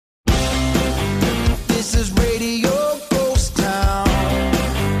This is Radio Ghost Town.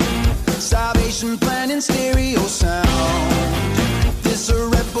 Salvation Plan in stereo sound. This a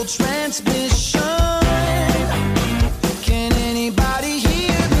rebel transmission. Can anybody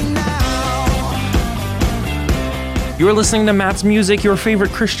hear me now? You're listening to Matt's Music, your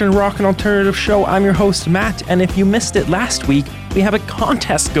favorite Christian rock and alternative show. I'm your host, Matt, and if you missed it last week, we have a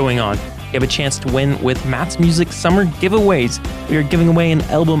contest going on. You have a chance to win with Matt's Music Summer Giveaways. We are giving away an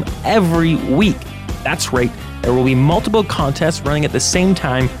album every week. That's right, there will be multiple contests running at the same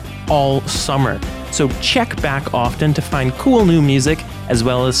time all summer. So check back often to find cool new music, as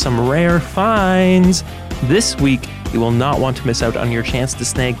well as some rare finds. This week, you will not want to miss out on your chance to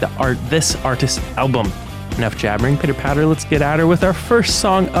snag this artist's album. Enough jabbering, pitter patter, let's get at her with our first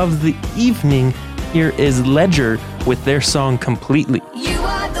song of the evening. Here is Ledger with their song Completely. You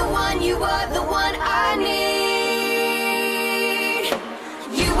are the one I need.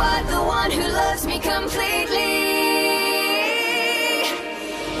 You are the one who loves me completely.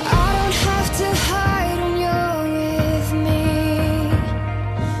 I don't have to hide when you're with me.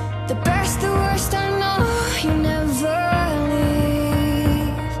 The best, the worst, I know you never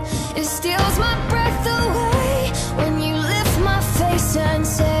leave. It steals my breath away when you lift my face and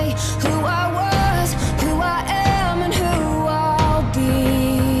say who I was, who I am, and who I'll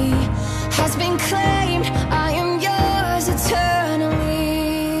be has been claimed. I am yours eternally.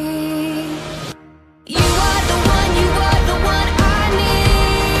 You are the one I need.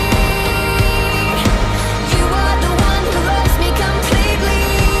 You are the one who loves me completely.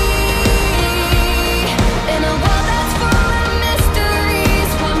 In a world that's full of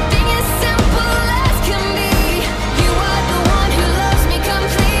mysteries, one thing is simple as can be. You are the one who loves me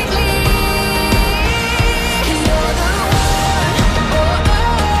completely. You're the one, oh, oh,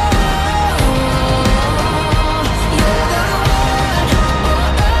 oh. You're the one,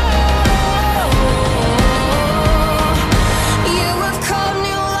 oh, oh. You have called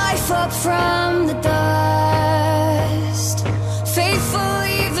new life up from the dust. Faithful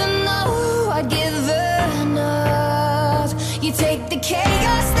even though I'd given up. You take the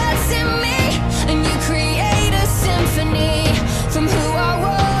chaos that's in me and you create a symphony from who I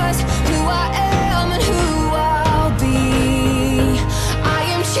was, who I am, and who I'll be. I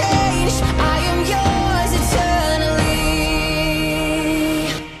am changed, I am yours eternally.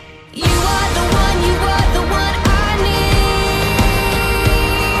 You are the one I need.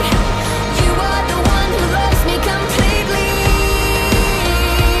 You are the one who loves me completely.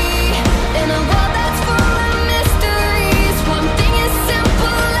 In a world that's full of mysteries, one thing is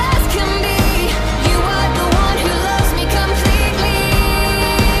simple as can be. You are the one who loves me completely.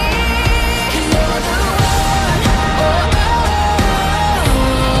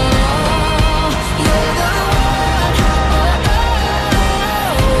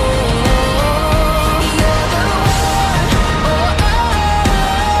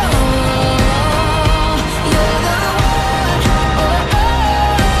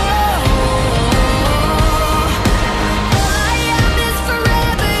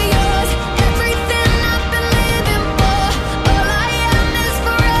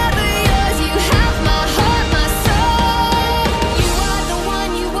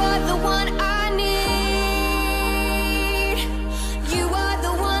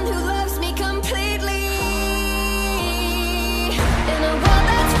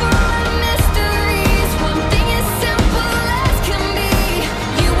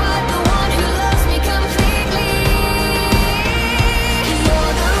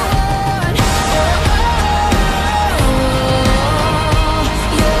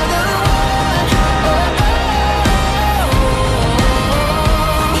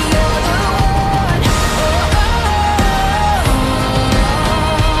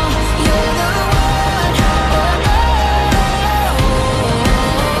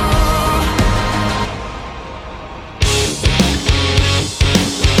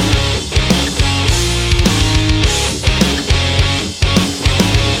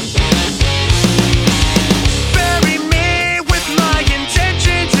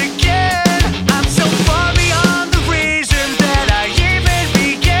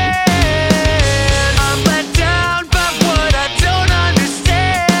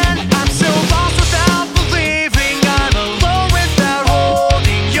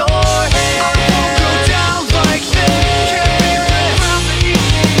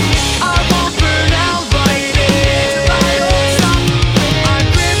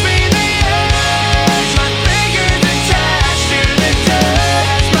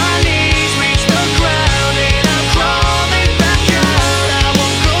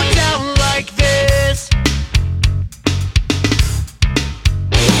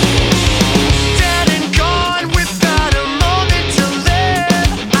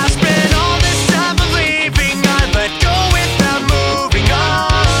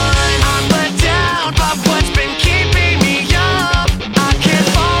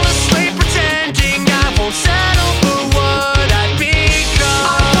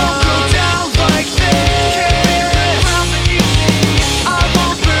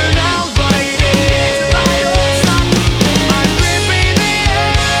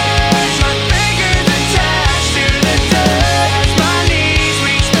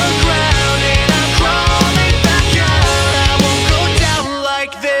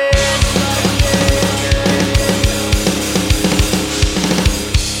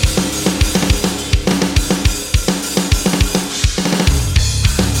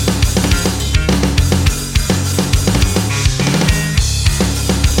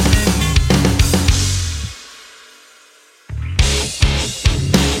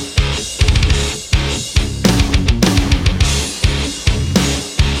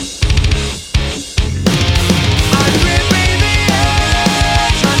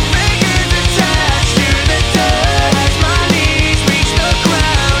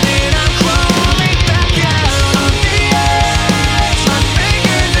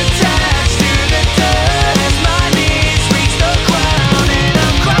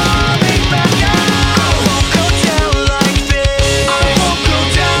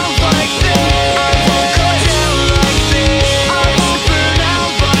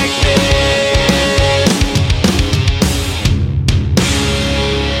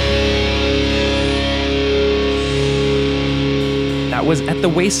 The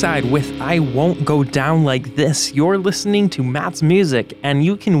Wayside with I Won't Go Down Like This. You're listening to Matt's Music, and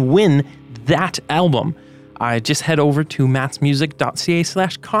you can win that album. Just head over to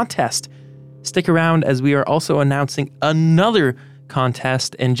mattsmusic.ca/contest. Stick around as we are also announcing another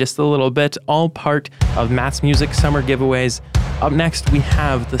contest in just a little bit, all part of Matt's Music Summer Giveaways. Up next, we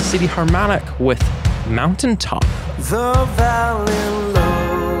have the City Harmonic with Mountaintop. The valley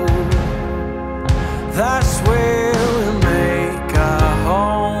low, that's where we make our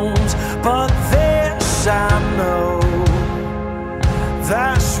homes. But this I know,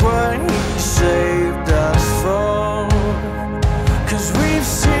 that's what he saved us from. 'Cause we've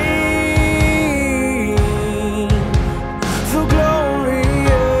seen the glory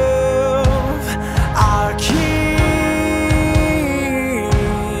of our King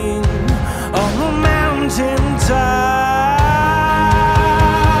on the mountaintop.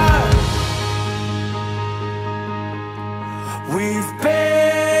 We've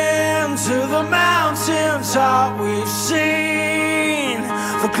been to the mountaintop, we've seen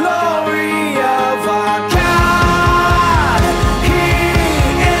the glory of our God.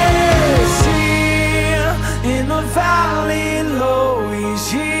 He is here in the valley low,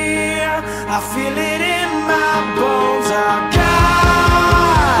 he's here. I feel it in my bones, our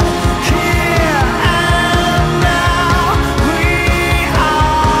God. Here and now, we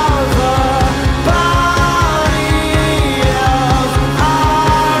are the body of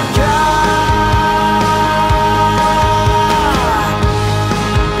our God.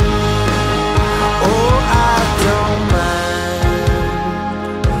 Oh, I don't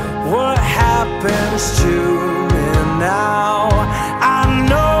mind what happens to me now. I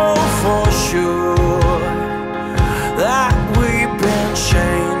know for sure that we've been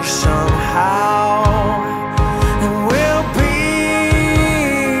changed somehow, and we'll be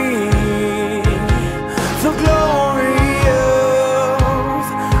the glory of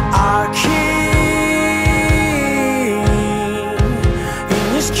our King in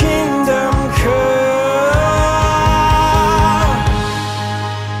his kingdom come.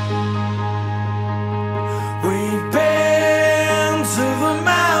 We've been to the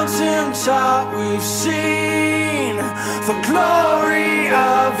mountaintop, we've seen the glory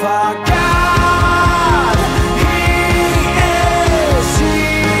of our God. He is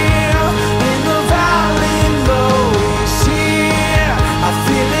here in the valley low, he's here. I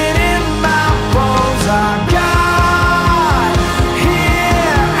feel it in my bones, our God.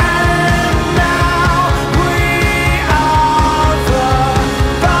 Here and now, we are the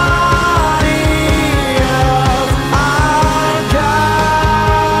body of our God.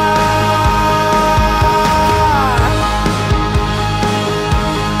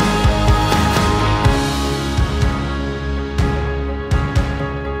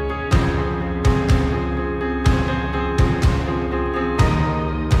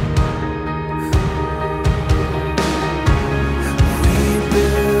 We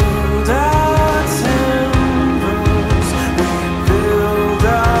build our temples, we build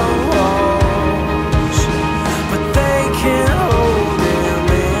our walls, but they can't hold him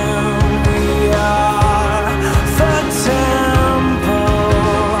in. We are the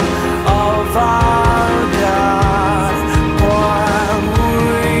temple of our God, but we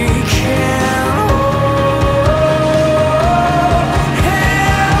can't hold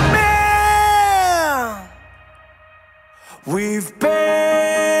him in. We've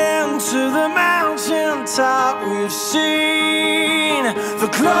been to the mountaintop, we've seen the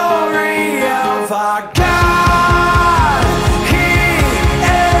glory of our God. He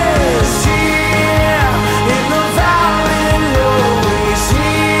is here in the valley low, he's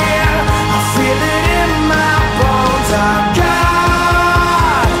here. I feel it in my bones, our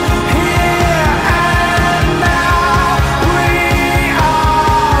God. Here and now, we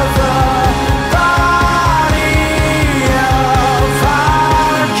are the body of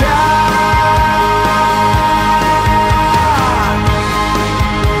our God.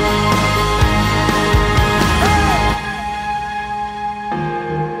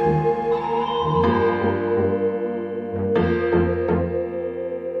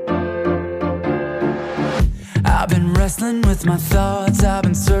 I've been wrestling with my thoughts, I've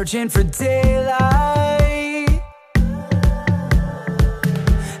been searching for daylight,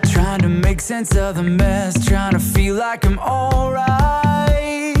 trying to make sense of the mess, trying to feel like I'm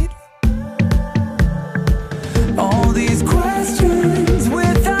alright. All these questions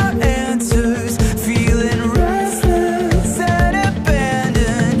without answers, feeling restless and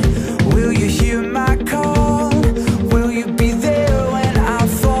abandoned. Will you hear my call? Will you be there when I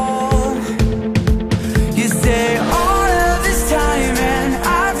fall? You say all of this time and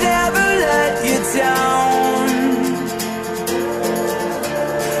I've never let you down.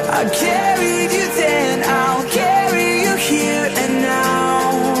 I carried you then, I'll carry you here and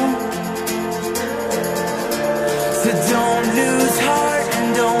now. So don't lose heart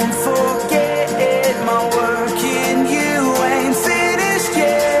and don't forget, my work in you ain't finished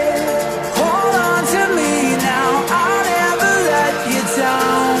yet. Hold on to me now, I'll never let you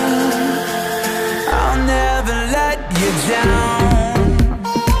down. I'll never let you down.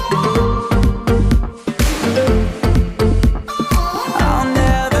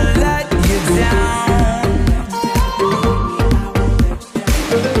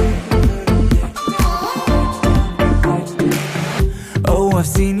 I've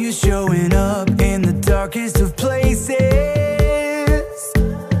seen you showing up in the darkest of places,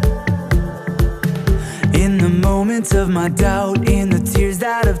 in the moments of my doubt, in the tears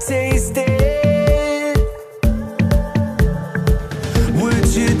that I've tasted.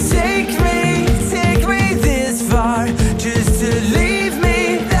 Would you take me this far, just to leave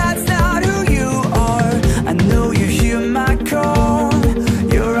me? That's not who you are. I know you hear my call,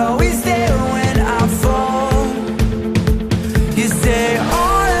 you're always there when I fall. You say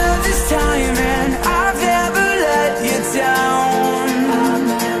all of this time and I've never let you down.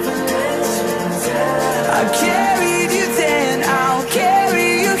 I carried you then, I'll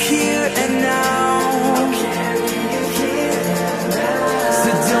carry you here and now. So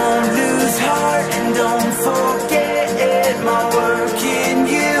don't lose heart and don't forget, my work in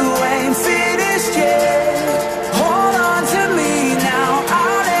you ain't finished yet. Hold on to me now,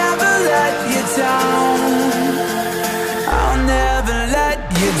 I'll never let you down. I'll never let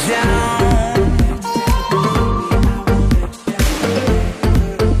you down.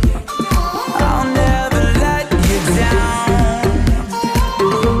 I'll never let you down.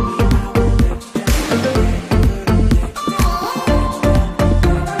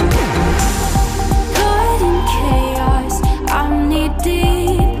 Caught in chaos, I'm knee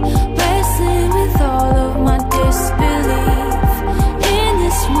deep, wrestling with all of my disbelief. In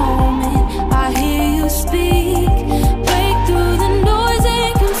this moment, I hear you speak. Break through the noise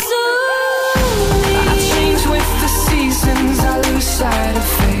and consume me. I change with the seasons, I lose sight of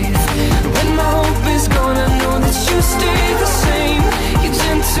faith. When my hope is gone, I know that you stay the same. Your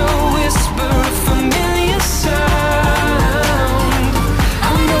gentle whisper, a familiar sound. I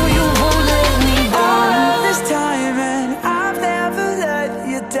know you won't let me All down. of this time and I've never let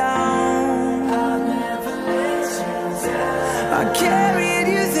you down. I carried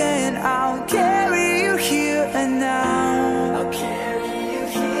you then, I'll carry you here and now.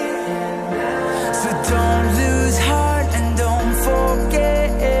 So don't lose heart and don't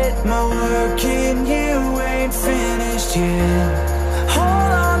forget, my work in you ain't finished yet.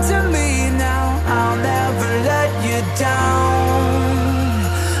 Hold on to me now, I'll never let you down.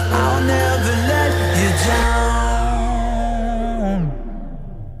 I'll never let you down.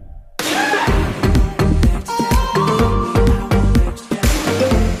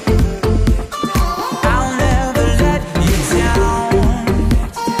 I'll never let you down.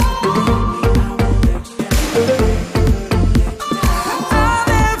 I'll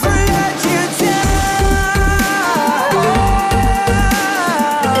never let you down.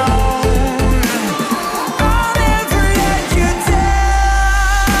 I'll never let you down.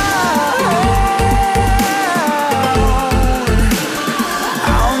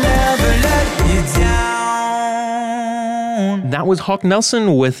 I'll never let you down. That was Hawk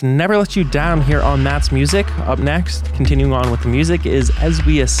Nelson with Never Let You Down here on Matt's Music. Up next, continuing on with the music, is As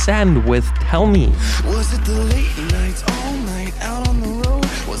We Ascend with Tell Me. Was it the late nights, all night out on the road?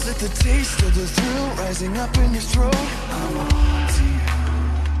 Was it the taste of the thrill rising up in your throat? I'm on to you.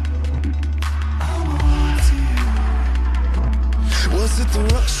 I'm on to you. Was it the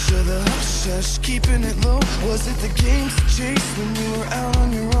rush or the hush hush keeping it low? Was it the games to chase when you were out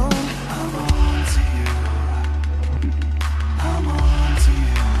on your own? I'm on to you. I'm on to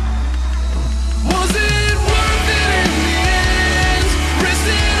you. Was it worth it in the end? Risk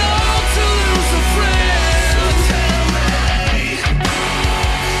it all to lose a friend? So tell me.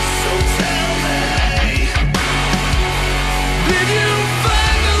 So tell me. Did you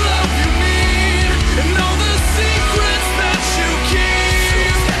find the love you need and all the secrets that you keep? So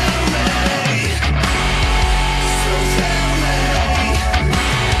tell me. So tell me.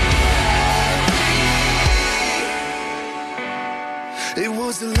 It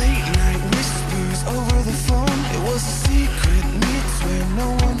was the late night whispers over the phone. It was a secret meets where no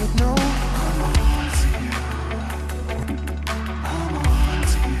one would know. I'm on to you. I'm on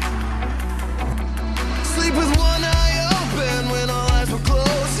to you. Sleep with one eye open when all eyes were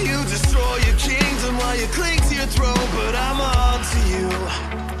closed. You destroy your kingdom while you cling to your throne. But I'm on to you.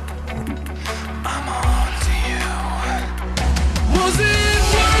 I'm on to you. Was it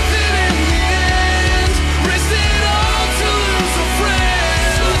worth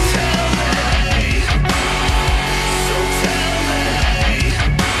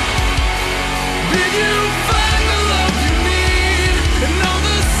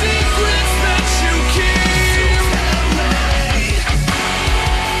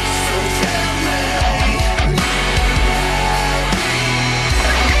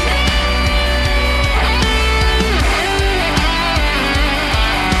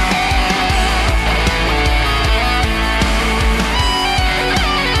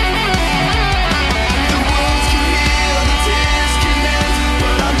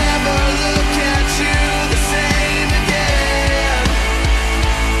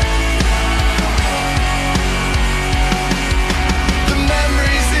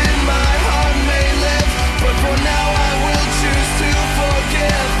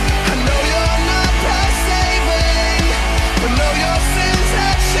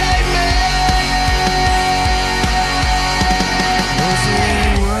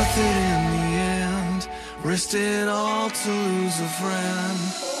a friend.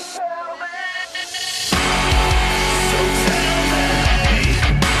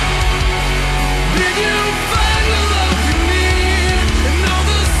 Did you find the love you need and all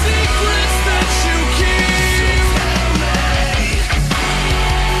the secrets that you keep?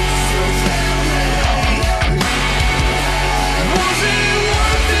 Was it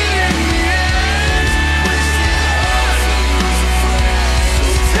worth it in the end?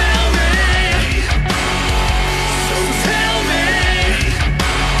 Tell me. Tell me.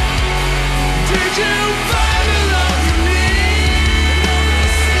 Did you find the love you need?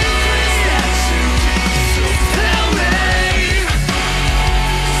 Tell me.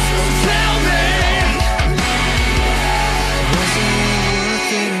 Tell me. Was it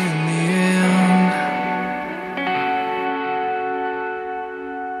worth it in the end?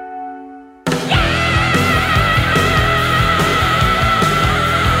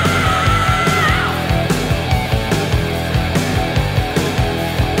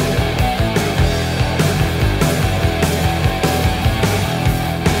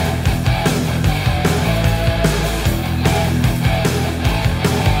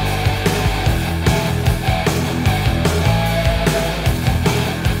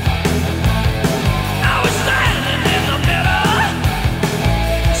 I was standing in the middle,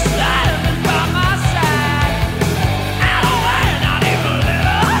 standing by my side. Out of way, not even a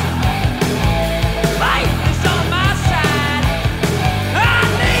little. Life is on my side. I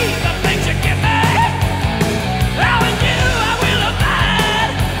need the things you give me. Loving you, I will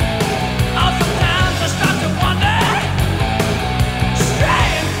abide. Oh, sometimes I start to wonder,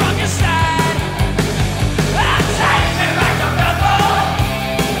 straying from your side. Take me back to Bethel.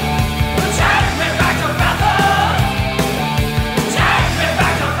 Take me back to Bethel. Take me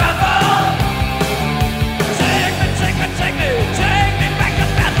back to Bethel. Take me back to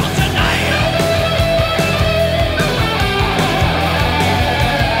Bethel tonight.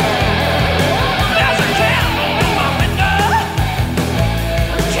 There's a candle in my window,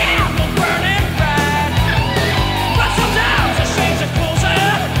 a candle burning bright. But sometimes the shades are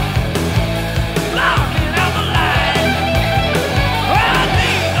closing, blocking out the light. I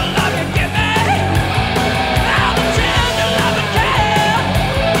need the love you give me, all the tender love and care.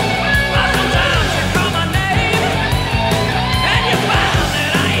 But sometimes you call my name, and you find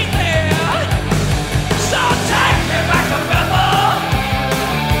that I ain't there. So take me back to Bethel.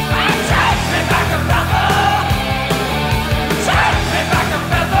 Take me back to Bethel. Take me back to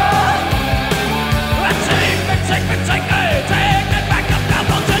Bethel. Take me back to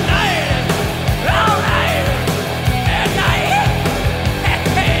Bethel tonight. All night, at night, at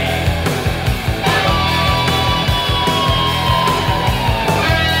day.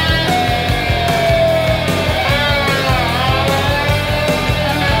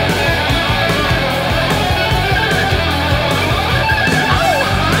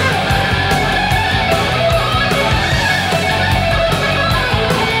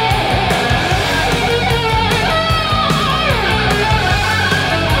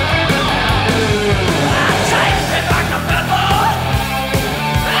 Take me back to Bethel.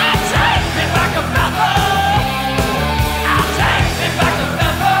 Take me back to Bethel. Take me back to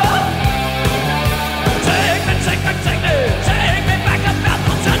Bethel. Take me back to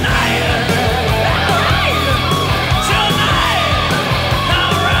Bethel tonight.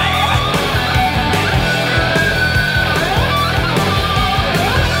 All right.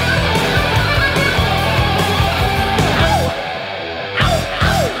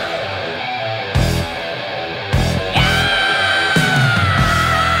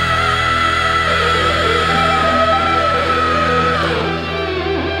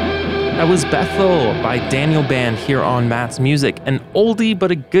 That was Bethel by Daniel Band here on Matt's Music. An oldie but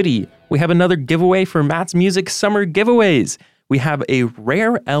a goodie. We have another giveaway for Matt's Music Summer Giveaways. We have a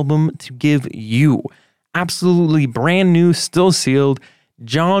rare album to give you. Absolutely brand new, still sealed.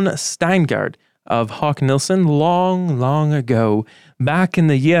 John Steingard of Hawk Nilsson long ago, back in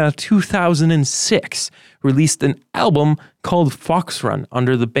the year 2006, released an album called Fox Run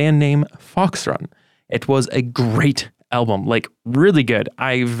under the band name Fox Run. It was a great album, like really good.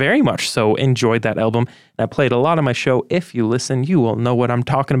 I very much so enjoyed that album. And I played a lot on my show. If you listen, you will know what I'm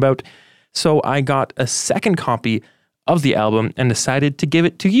talking about. So I got a second copy of the album and decided to give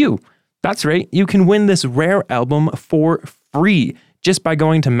it to you. That's right, you can win this rare album for free just by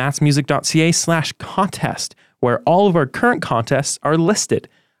going to mattsmusic.ca/contest, where all of our current contests are listed.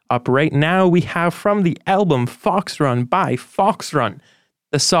 Up right now, we have from the album Fox Run by Fox Run,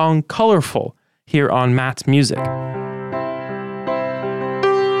 the song Colorful, here on Matt's Music.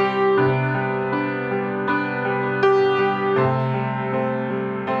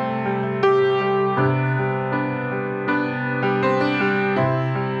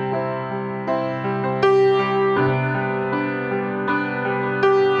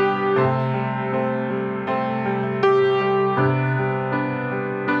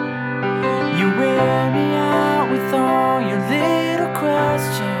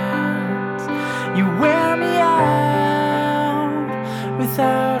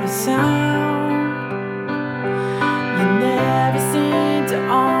 without a sound. You never seem to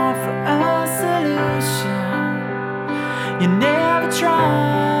offer a solution. You never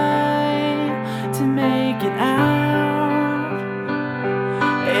try to make it out.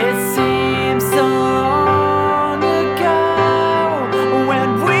 It seems so long ago when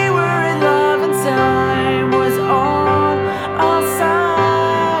we were in love and time was on our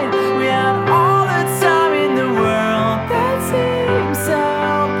side. We had all the time in the world that seems so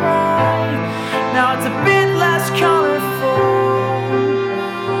bright. Now it's a bit less colorful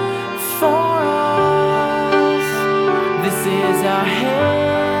for us. This is our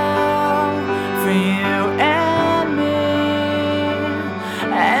hell for you and me,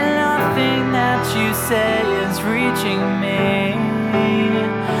 and nothing that you say is reaching me.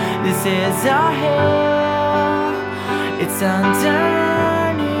 This is our hell, it's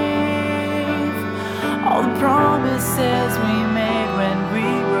underneath all the promises we made when we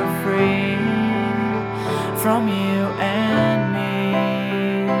were free from you and me.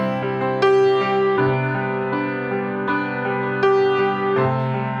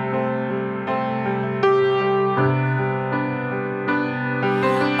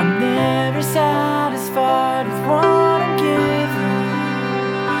 I'm never satisfied with what I'm given.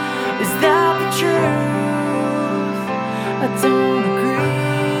 Is that the truth? I don't agree.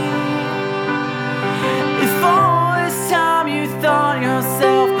 If all this time you thought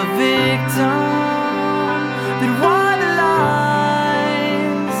yourself the victim, then why the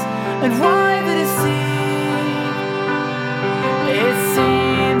lies and why the deceit? It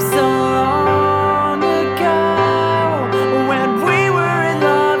seems so long ago when we were in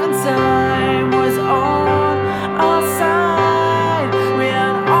love and time was on our side. We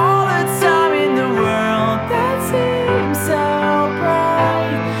had all the time in the world that seems so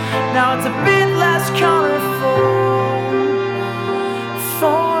bright. Now it's a bit less colorful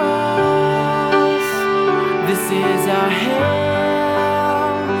for us. This is our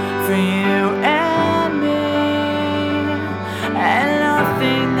hell for you and me, and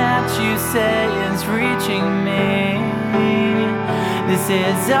nothing that you say is reaching me. This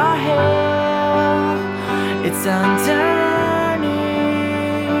is our hell, it's underneath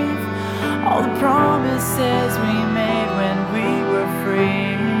all the promises we made when we were free.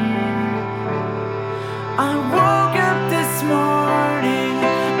 I woke up this morning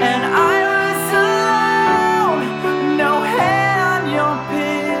and I was alone. No head on your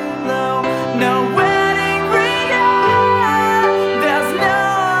pillow, no wedding ring on. There's no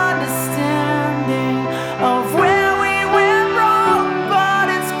understanding of where we went wrong, but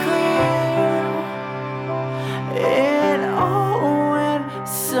it's clear it all went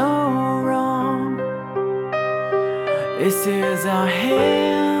so wrong. This is our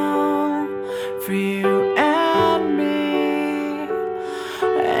hell for you and me,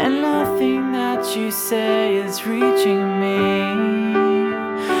 and nothing that you say is reaching me.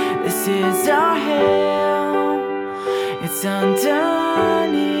 This is our hell, it's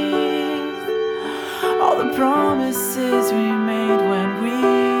underneath all the promises we made when we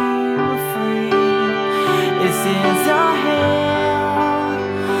were free. This is our hell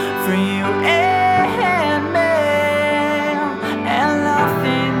for you and me, and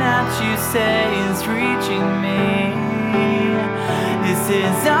nothing that you say is reaching me. This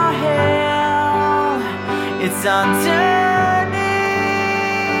is our hell, it's underneath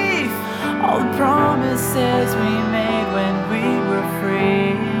all the promises we made when we were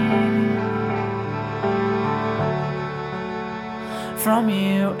free from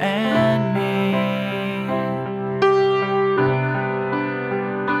you and me.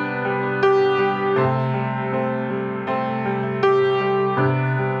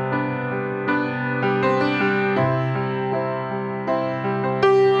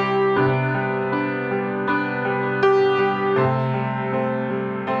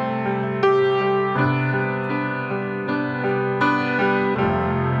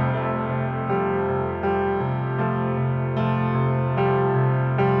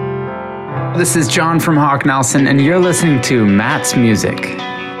 This is John from Hawk Nelson, and you're listening to Matt's Music.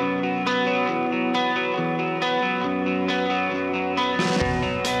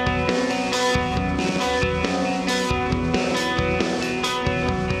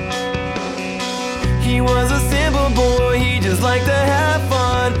 He was a simple boy, he just liked to have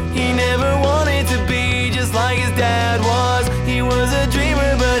fun. He never wanted to be just like his dad was. He was a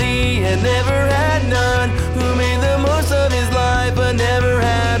dreamer, but he had never had none. Who made the most of his life, but never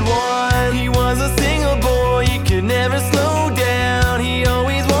had one. He was a single boy, he could never slow down. He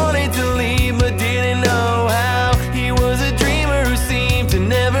always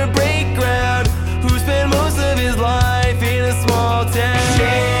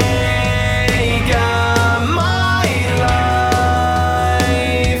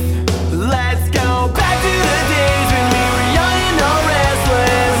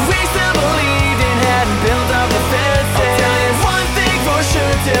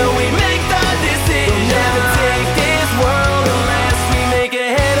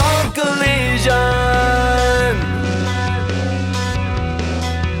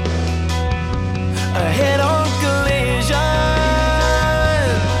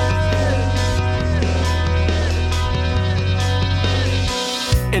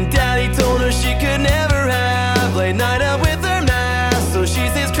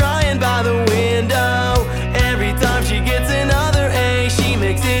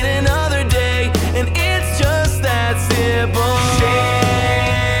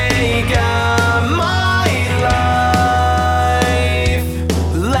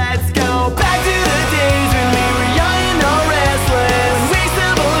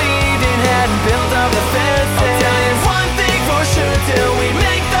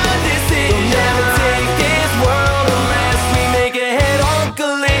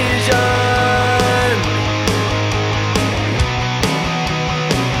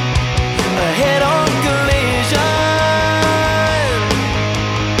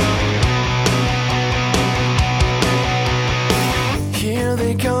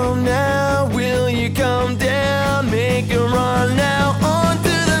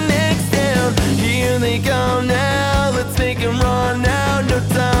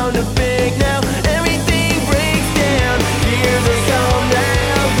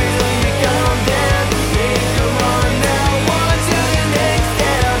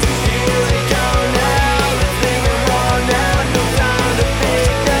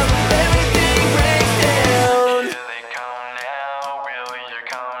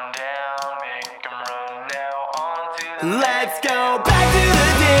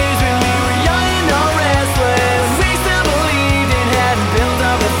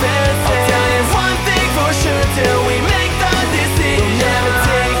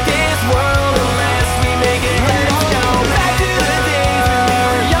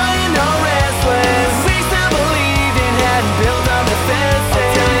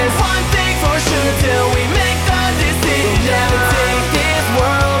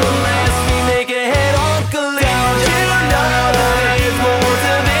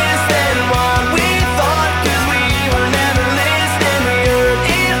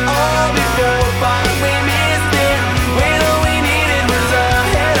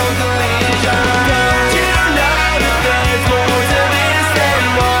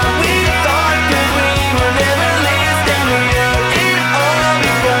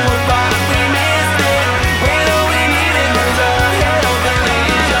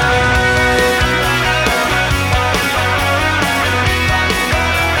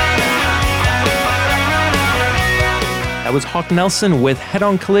That was Hawk Nelson with Head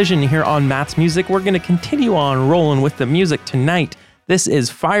On Collision here on Matt's Music. We're going to continue on rolling with the music tonight. This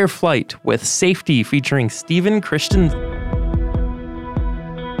is Fireflight with Safety featuring Stephen Christian.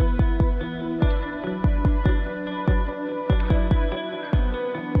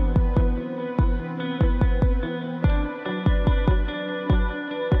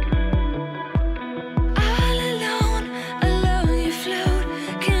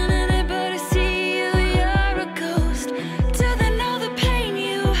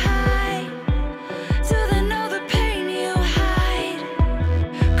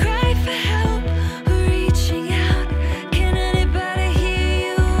 Reaching out, can anybody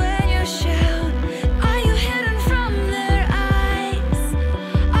hear you when you shout? Are you hidden from their eyes?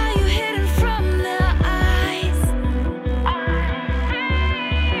 Are you hidden from their eyes?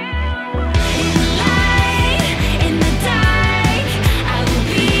 In the light, in the dark, I will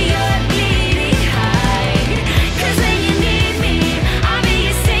be your bleeding heart. 'Cause when you need me, I'll be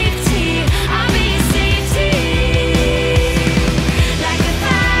your safety. I'll be your safety. Like a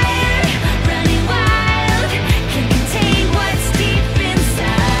fire running wild, can contain what's deep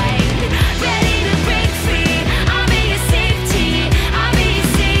inside. Ready to break free, I'll be your safety. I'll be your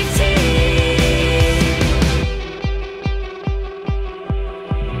safety.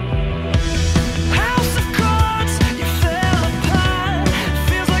 House of cards, you fell apart.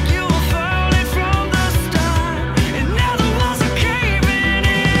 Feels like you were falling from the start. And now the walls are caving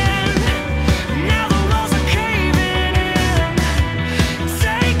in. Now the walls are caving in.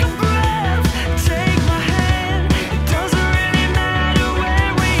 Take a breath, take my hand. It doesn't really matter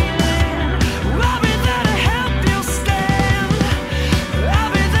where we land. I'll be there to help you stand.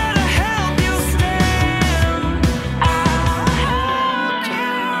 I'll be there to help you stand. I'll help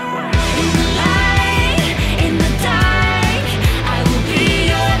you. In the light, in the dark, I will be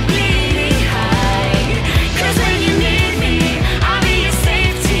your bleeding heart. 'Cause when you need me, I'll be your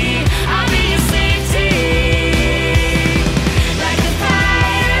safety. I'll be your safety. Like a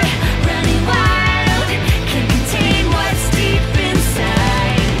fire running wild, can contain what's deep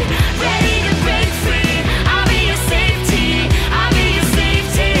inside. Ready to break free, I'll be your safety. I'll be your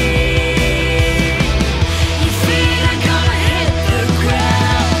safety. You feel like I'ma hit the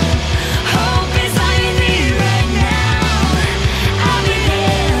ground. Hope is all you need right now. I'll be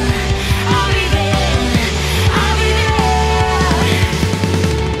there. I'll be there. I'll be there.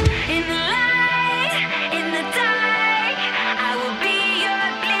 In the light, in the dark, I will be your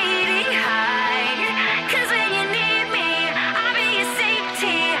bleeding heart. 'Cause when you need me, I'll be your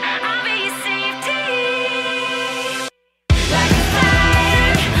safety. I'll be your safety. Like a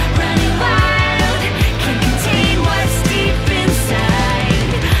fire running wild, can contain what's deep inside.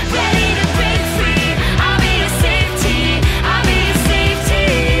 Ready to break free, I'll be your safety. I'll be your safety.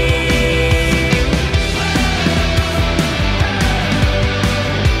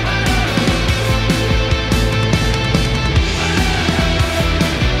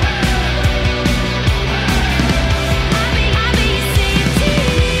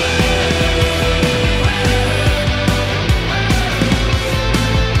 I'll be your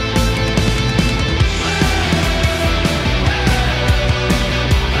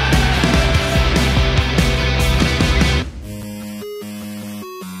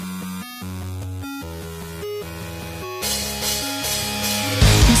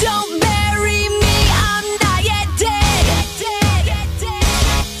Don't bury me, I'm not yet dead.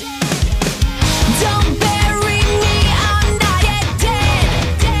 Don't bury me, I'm not yet dead.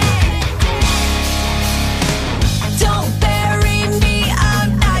 Don't bury me, I'm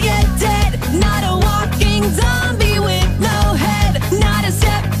not yet dead. Not a walking zombie with no head. Not a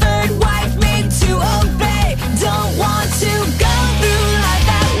Stepford wife made to obey. Don't want to go through life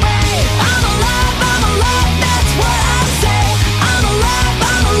that way. I'm alive, that's what I say. I'm alive,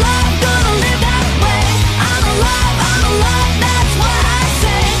 gonna live that way. I'm alive, that's what I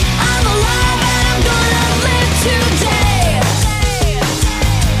say. I'm alive and I'm gonna live today.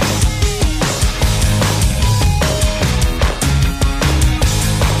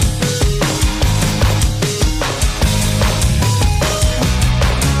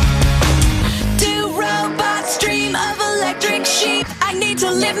 Do robots dream of electric sheep? I need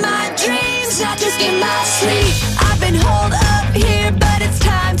to live my dreams, not just in my sleep. I've been holed up here, but it's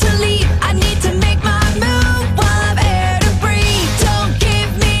time to leave. I need to make my move while I've air to breathe. Don't give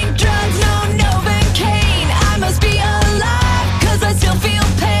me drugs, no Novocaine. I must be alive, 'cause I still feel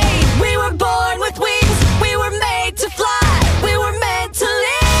pain. We were born with wings, we were made to fly. We were meant to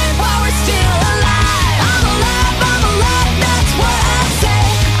live while we're still alive. I'm alive, that's what I say.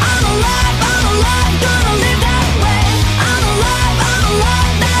 I'm alive, gonna live that way. I'm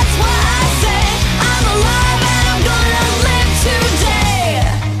alive, that's what I say. I'm alive and I'm gonna live.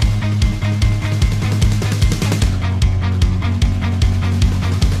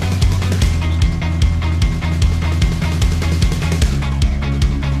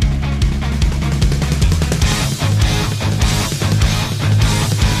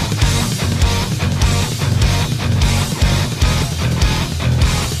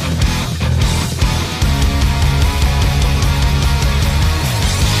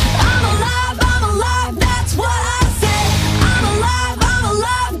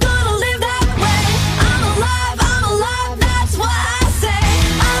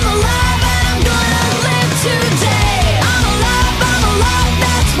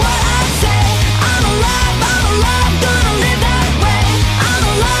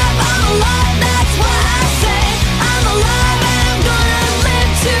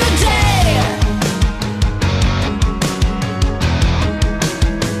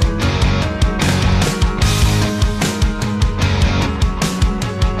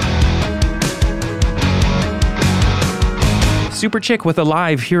 Super Chick with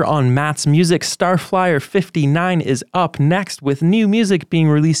Alive here on Matt's Music. Starflyer 59 is up next with new music being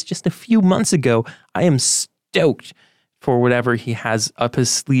released just a few months ago. I am stoked for whatever he has up his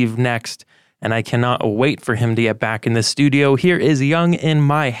sleeve next, and I cannot wait for him to get back in the studio. Here is Young in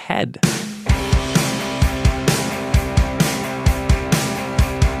My Head.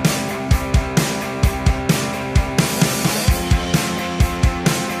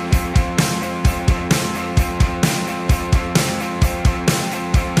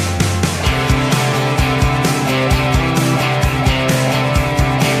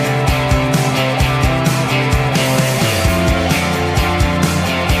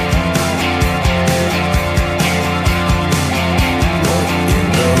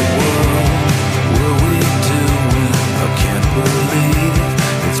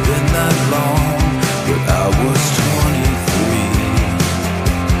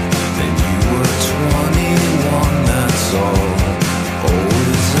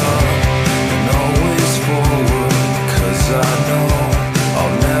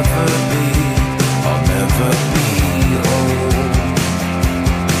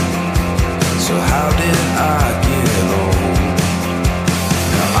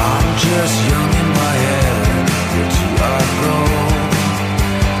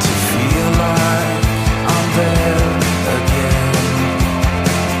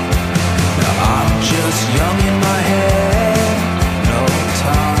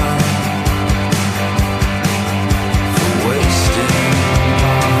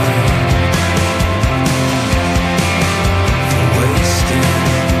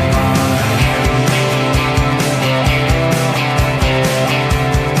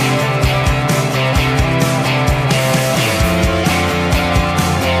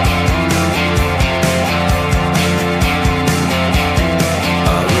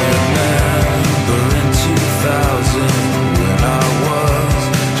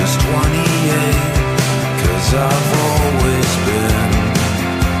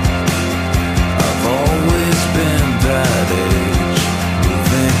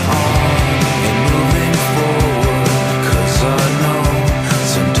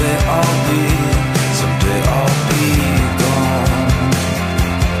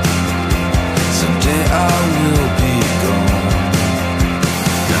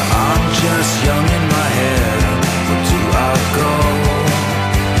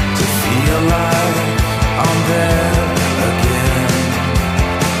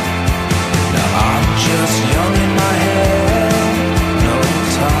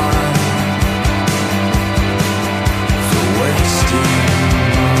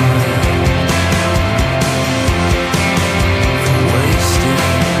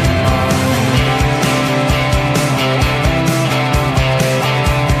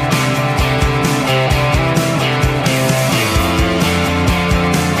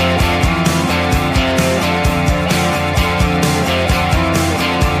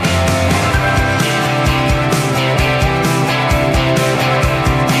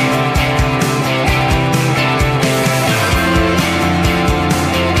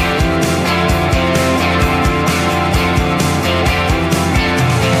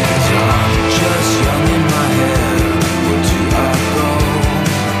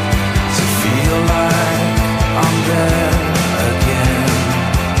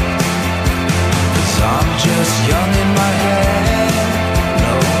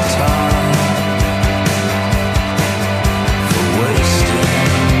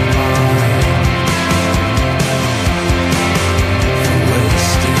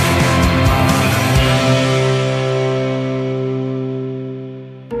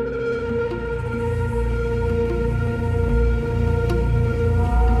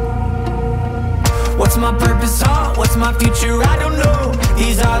 What's my purpose, huh? What's my future? I don't know.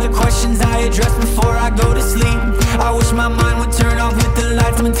 These are the questions I address before I go to sleep. I wish my mind would turn off with the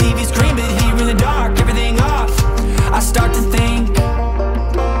lights on my TV screen, but here in the dark, everything off. I start to think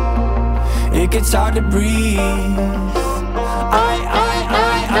it gets hard to breathe. I'm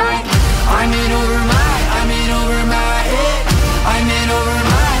in over my head. I'm in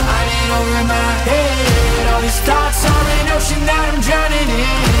over my head. All these thoughts are an ocean that I'm drowning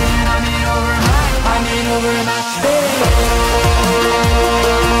in. I'm in over my head. I'm in over my head.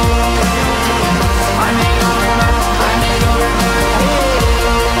 I'm in over my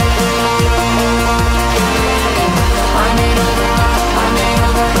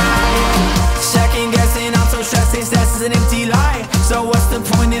Second guessing, I'm so stressed.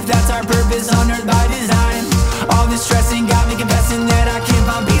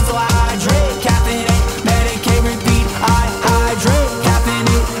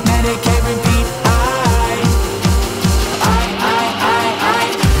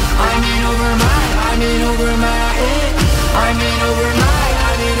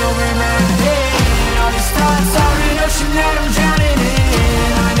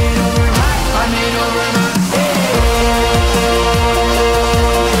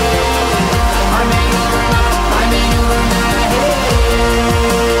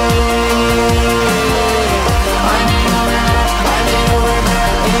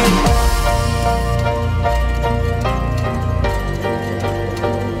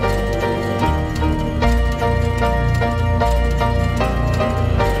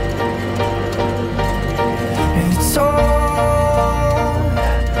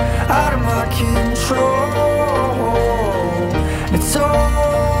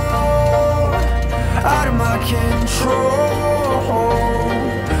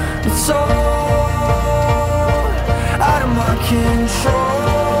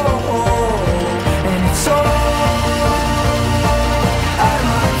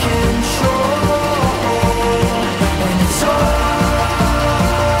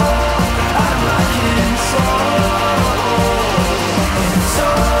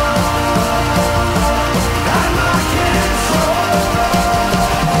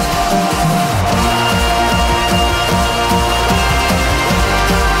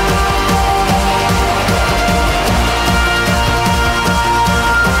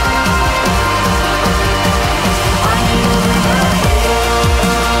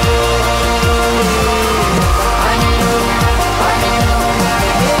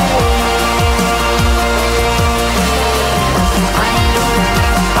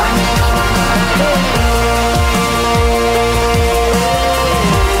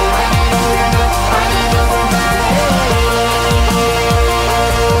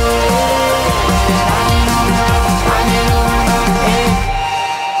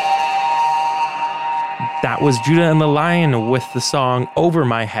 That was Judah and the Lion with the song Over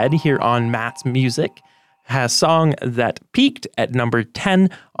My Head here on Matt's Music, a song that peaked at number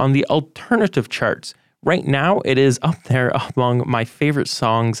 10 on the alternative charts. Right now, it is up there among my favorite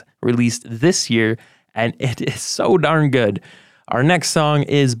songs released this year, and it is so darn good. Our next song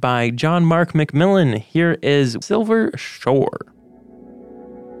is by John Mark McMillan. Here is Silver Shore.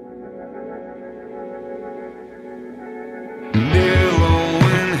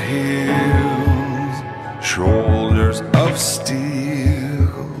 Billowing hills, shoulders of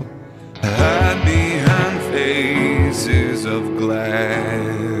steel, hide behind faces of glass.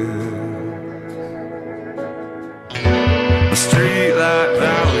 Streetlight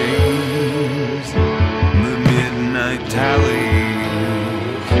valleys, the midnight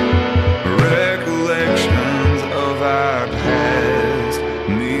tallies, recollections of our past,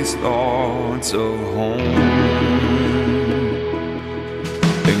 these thoughts of home.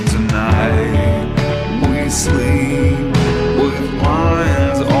 And tonight we sleep with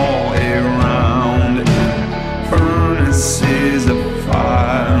lions all around, furnaces of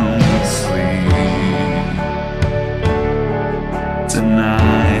fire we sleep.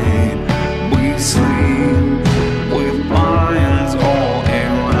 Tonight we sleep with lions all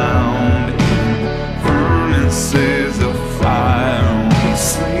around, furnaces of fire we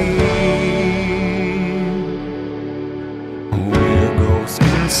sleep.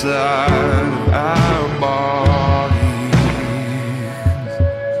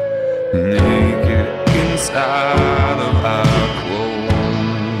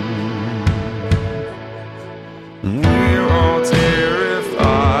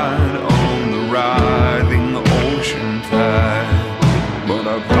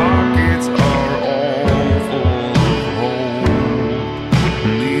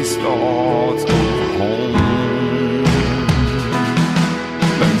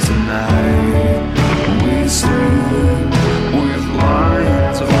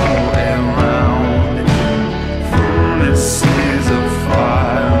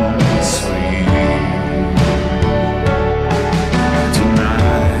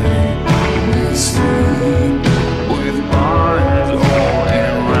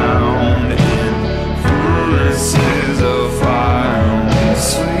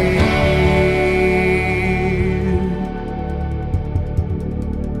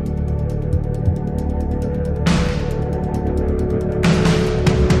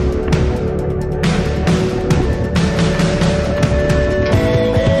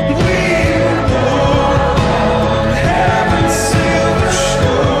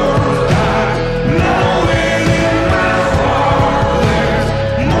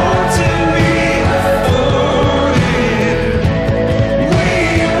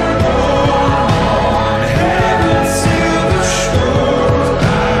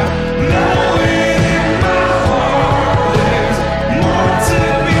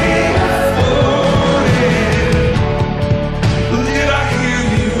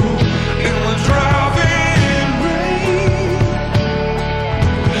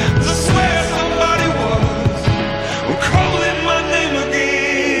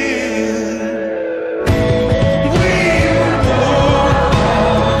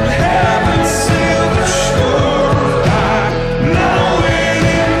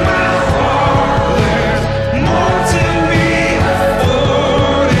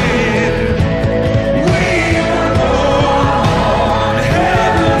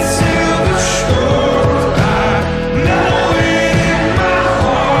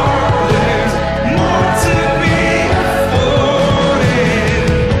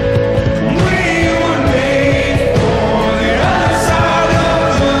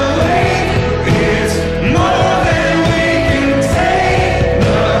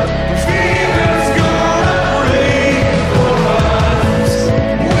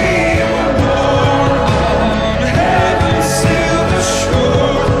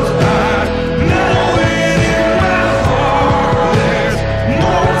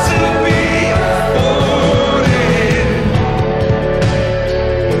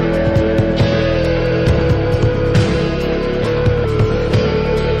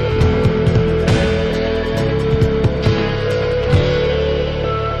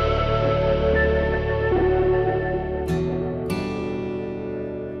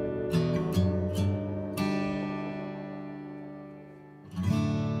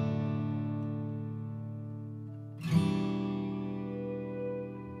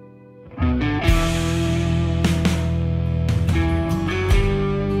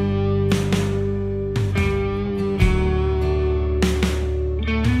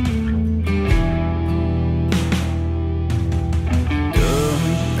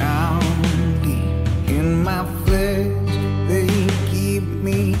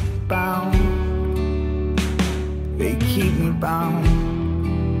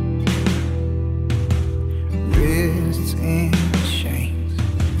 ghosts and chains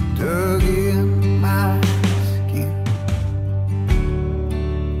dug in my skin.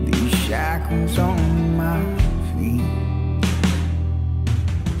 These shackles on my feet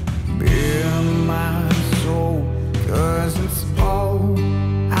bear my soul, 'cause it's all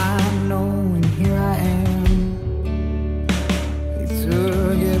I know, and here I am. They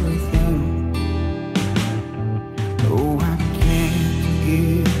took everything. Oh, I can't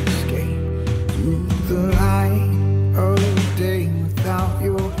escape to the light of day without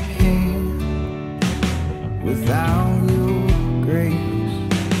your hand, without your grace.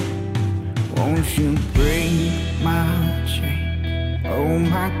 Won't you break my chain? Oh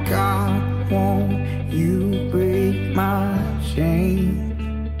my God, won't you break my chain?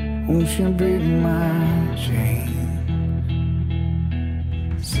 Won't you break my chain?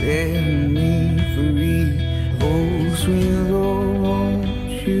 Set me free. Oh, sweet Lord, won't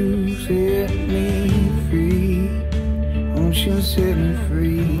you set me free? Won't you set me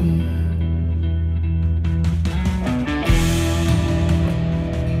free?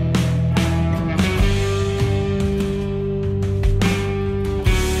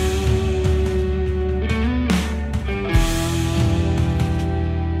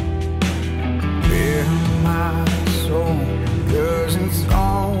 Bear my soul, 'cause it's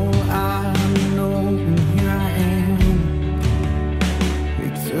all I know, and here I am.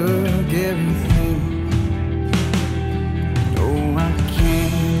 They took everything. Oh, I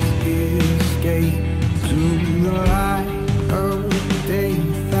can't escape to the light of day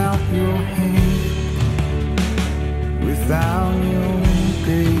without your hand, without your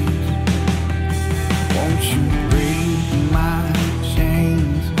grace. Won't you break my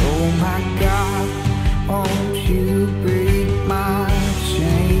chains? Oh my God, won't you break my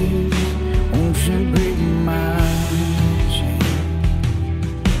chains? Won't you break my chains?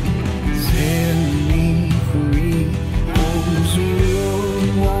 Set me free. Oh, sweet Lord,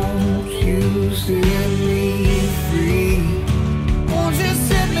 won't you set me free? Won't you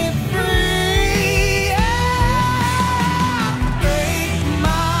set me free? Yeah. Break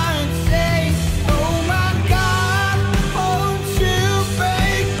my chains. Oh my God, won't you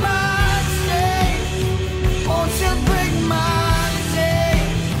break my chains? Won't you break my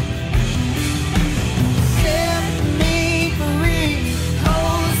chains? Set me free.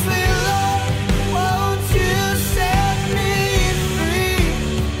 Oh, sweet Lord, won't you set me free?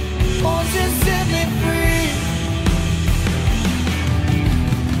 Won't you set me free?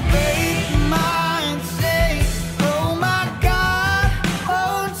 Break my chains. Oh my God,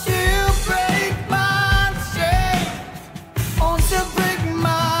 won't you break my chains? Won't you break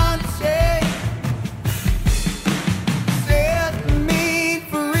my chains? Set me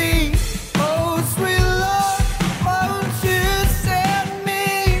free. Oh, sweet Lord, won't you set me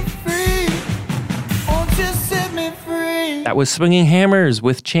free? Won't you set me free? That was Swinging Hammers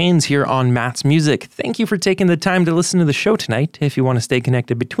with Chains here on Matt's Music. Thank you for taking the time to listen to the show tonight. If you want to stay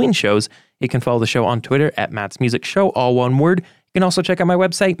connected between shows, you can follow the show on Twitter at Matt's Music Show, all one word. You can also check out my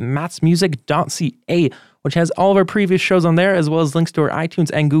website, mattsmusic.ca, which has all of our previous shows on there, as well as links to our iTunes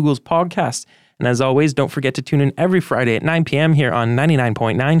and Google's podcasts. And as always, don't forget to tune in every Friday at 9 p.m. here on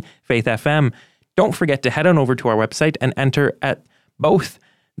 99.9 Faith FM. Don't forget to head on over to our website and enter at both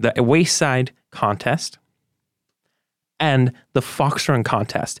the Wayside contest and the Fox Run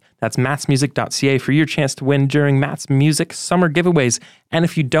contest. That's mattsmusic.ca for your chance to win during Matt's Music summer giveaways. And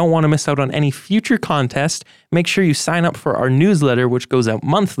if you don't want to miss out on any future contests, make sure you sign up for our newsletter, which goes out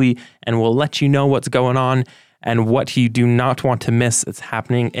monthly and will let you know what's going on and what you do not want to miss that's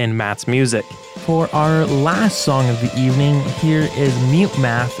happening in Matt's Music. For our last song of the evening, here is Mute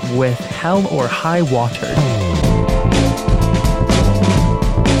Math with Hell or High Water.